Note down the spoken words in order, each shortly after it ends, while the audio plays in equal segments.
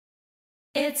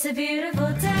It's a beautiful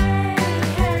day.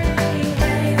 Hey,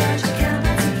 hey, won't you come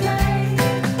out to play?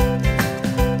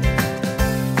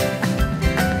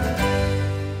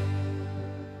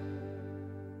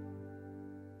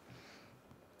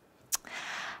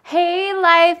 Hey,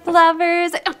 Life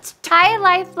lovers. Hi,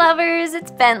 Life lovers.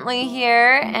 It's Bentley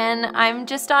here, and I'm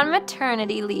just on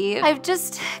maternity leave. I've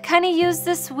just kind of used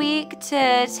this week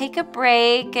to take a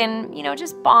break and, you know,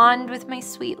 just bond with my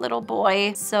sweet little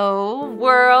boy. So,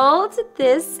 world,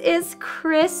 this is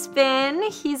Crispin.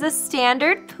 He's a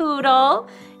standard poodle,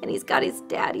 and he's got his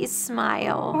daddy's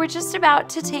smile. We're just about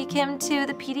to take him to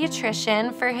the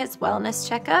pediatrician for his wellness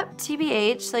checkup.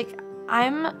 TBH, like,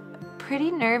 I'm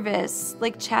pretty nervous.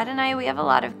 Like, Chad and I, we have a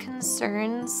lot of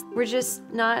concerns. We're just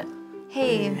not,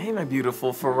 hey. Hey, my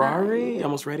beautiful Ferrari.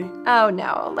 Almost ready? Oh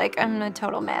no, like, I'm a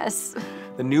total mess.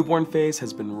 The newborn phase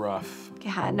has been rough.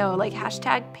 Yeah, no, like,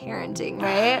 hashtag parenting,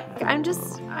 right?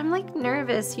 I'm like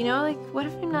nervous, you know? Like, what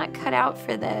if I'm not cut out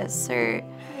for this, or?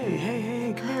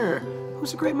 Hey, come here.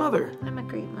 Who's a great mother? I'm a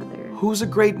great mother. Who's a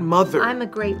great mother? I'm a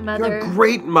great mother. You're a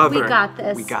great mother. We got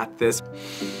this. We got this.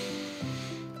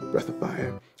 Breath of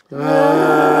fire. Well,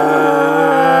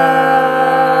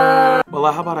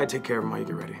 how about I take care of him while you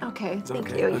get ready? Okay, thank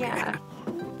okay? you, Okay. yeah.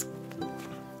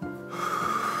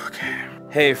 Okay.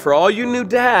 Hey, for all you new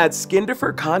dads, skin to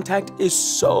fur contact is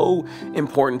so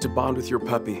important to bond with your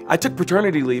puppy. I took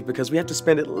paternity leave because we have to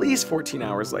spend at least 14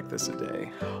 hours like this a day.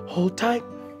 Hold tight,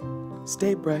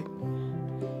 stay bright,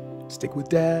 stick with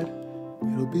dad,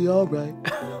 it'll be all right.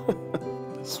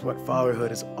 This is what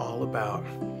fatherhood is all about.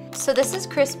 So this is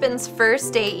Crispin's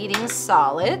first day eating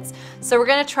solids. So we're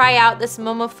gonna try out this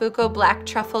Momofuku Black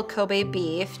Truffle Kobe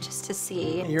beef just to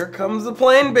see. Here comes the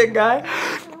plane, big guy.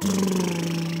 He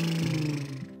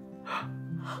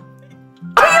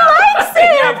likes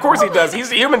it! Yeah, of course he does.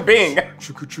 He's a human being.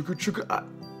 Chuka, chuka, chuka.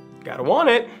 Gotta want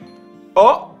it.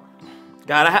 Oh,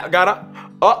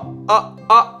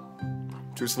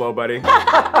 Too slow, buddy.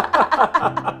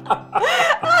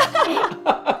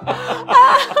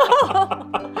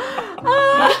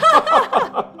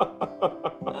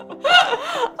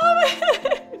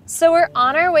 So we're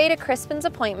on our way to Crispin's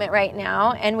appointment right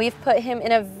now, and we've put him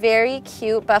in a very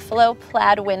cute buffalo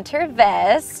plaid winter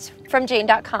vest from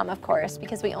Jane.com, of course,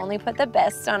 because we only put the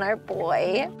best on our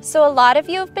boy. So a lot of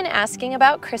you have been asking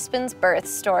about Crispin's birth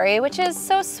story, which is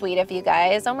so sweet of you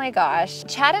guys. Oh my gosh.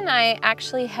 Chad and I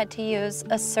actually had to use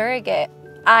a surrogate.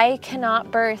 I cannot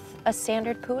birth a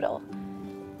standard poodle.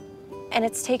 And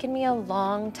it's taken me a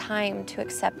long time to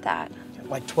accept that.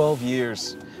 Like 12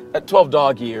 years. 12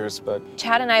 dog years, but...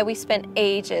 Chad and I, we spent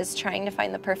ages trying to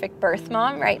find the perfect birth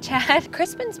mom, right, Chad?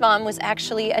 Crispin's mom was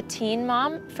actually a teen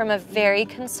mom from a very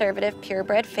conservative,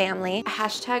 purebred family.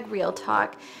 Hashtag real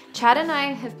talk. Chad and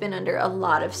I have been under a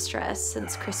lot of stress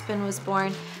since Crispin was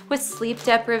born, with sleep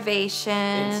deprivation.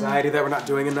 Anxiety that we're not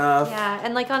doing enough. Yeah,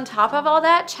 and like on top of all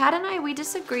that, Chad and I, we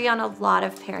disagree on a lot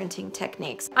of parenting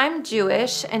techniques. I'm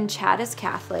Jewish and Chad is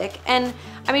Catholic, and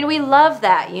I mean, we love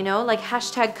that, you know, like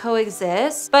hashtag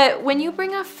coexist. But when you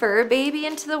bring a fur baby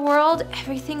into the world,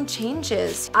 everything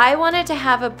changes. I wanted to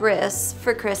have a bris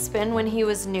for Crispin when he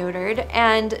was neutered,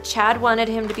 and Chad wanted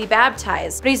him to be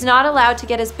baptized, but he's not allowed to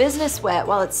get his business wet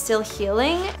while it's still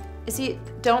healing. Is he?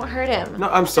 Don't hurt him. No,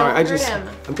 I'm sorry. I'm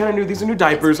kind of new. These are new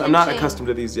diapers. I'm not accustomed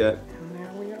to these yet. And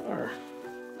there we are.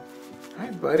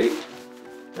 Hi, buddy.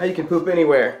 Now you can poop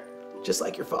anywhere, just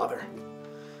like your father.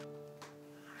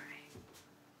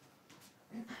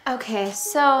 Okay,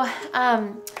 so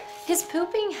his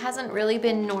pooping hasn't really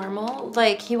been normal.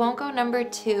 Like, he won't go number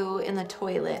 2 in the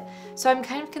toilet. So I'm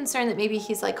kind of concerned that maybe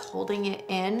he's like holding it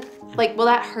in. Like, will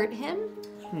that hurt him?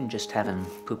 Just have him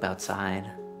poop outside.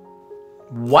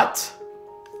 What?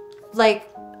 Like,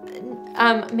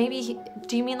 maybe,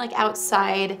 do you mean like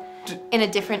outside in a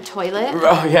different toilet?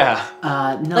 Oh, yeah.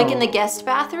 No. Like in the guest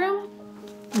bathroom?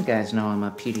 You guys know I'm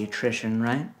a pediatrician,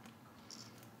 right?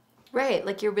 Right,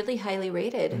 like you're really highly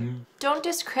rated. Don't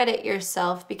discredit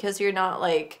yourself because you're not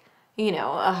like, you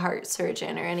know, a heart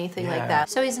surgeon or anything like that.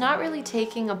 So he's not really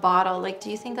taking a bottle. Like, do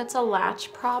you think that's a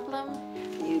latch problem?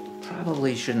 You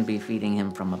probably shouldn't be feeding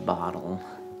him from a bottle.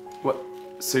 What?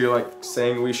 So you're like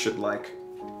saying we should like...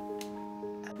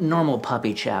 Normal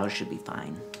puppy chow should be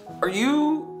fine. Are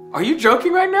you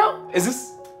joking right now? Is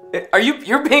this...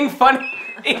 You're being funny?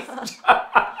 He's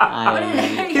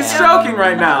joking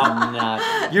right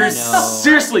now. You're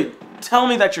seriously, tell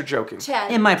me that you're joking.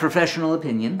 Chad. In my professional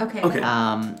opinion. Okay.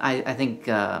 I think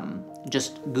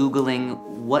just Googling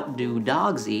what do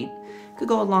dogs eat could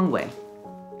go a long way.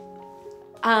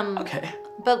 Okay.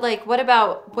 But like,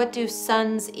 what do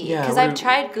sons eat? Yeah, Because I've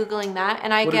tried Googling that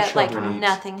and I what do get like children eat?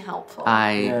 nothing helpful.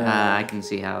 I can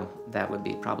see how that would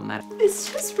be problematic.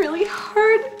 It's just really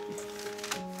hard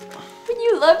when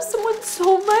you love someone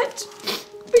so much,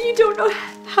 but you don't know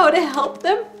how to help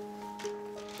them.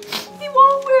 He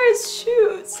won't wear his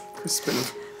shoes. Crispin.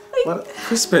 Like, What?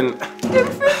 Crispin. They're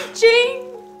from Jane.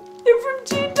 They're from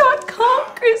Jane.com,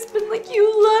 Crispin. Like, you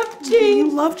love Jane.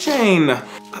 You love Jane.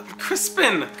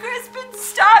 Crispin. Crispin,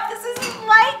 stop. This isn't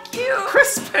like you.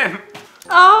 Crispin.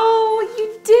 Oh,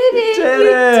 you did it. You did you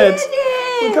it. did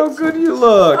it. Look how good you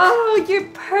look. Oh, you're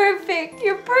perfect.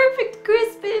 You're perfect,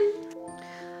 Crispin.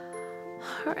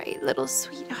 All right, little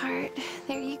sweetheart.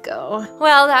 There you go.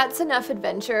 Well, that's enough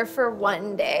adventure for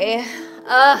one day.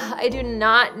 I do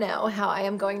not know how I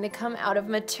am going to come out of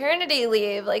maternity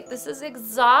leave. Like, this is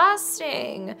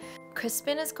exhausting.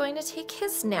 Crispin is going to take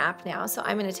his nap now, so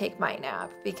I'm gonna take my nap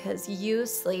because you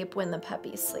sleep when the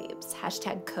puppy sleeps.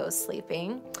 Hashtag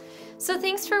co-sleeping. So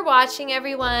thanks for watching,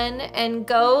 everyone, and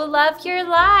go love your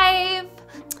life.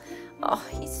 Oh,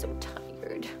 he's so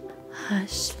tired.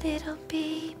 Hush, little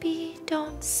baby,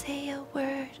 don't say a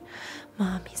word.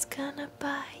 Mommy's gonna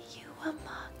buy you a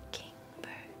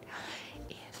mockingbird.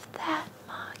 If that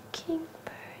mockingbird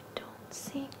don't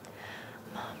sing,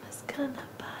 Mama's gonna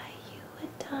buy you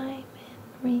a diamond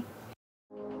ring.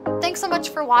 Thanks so much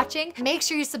for watching. Make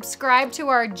sure you subscribe to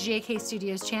our JK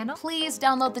Studios channel. Please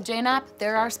download the Jane app.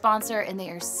 They're our sponsor and they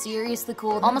are seriously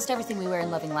cool. Almost everything we wear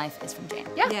in Loving Life is from Jane.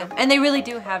 Yeah, and they really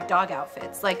do have dog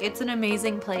outfits. Like, it's an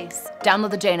amazing place.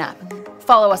 Download the Jane app.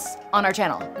 Follow us on our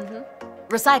channel.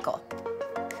 Recycle.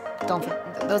 Don't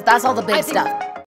forget, that's all the big stuff.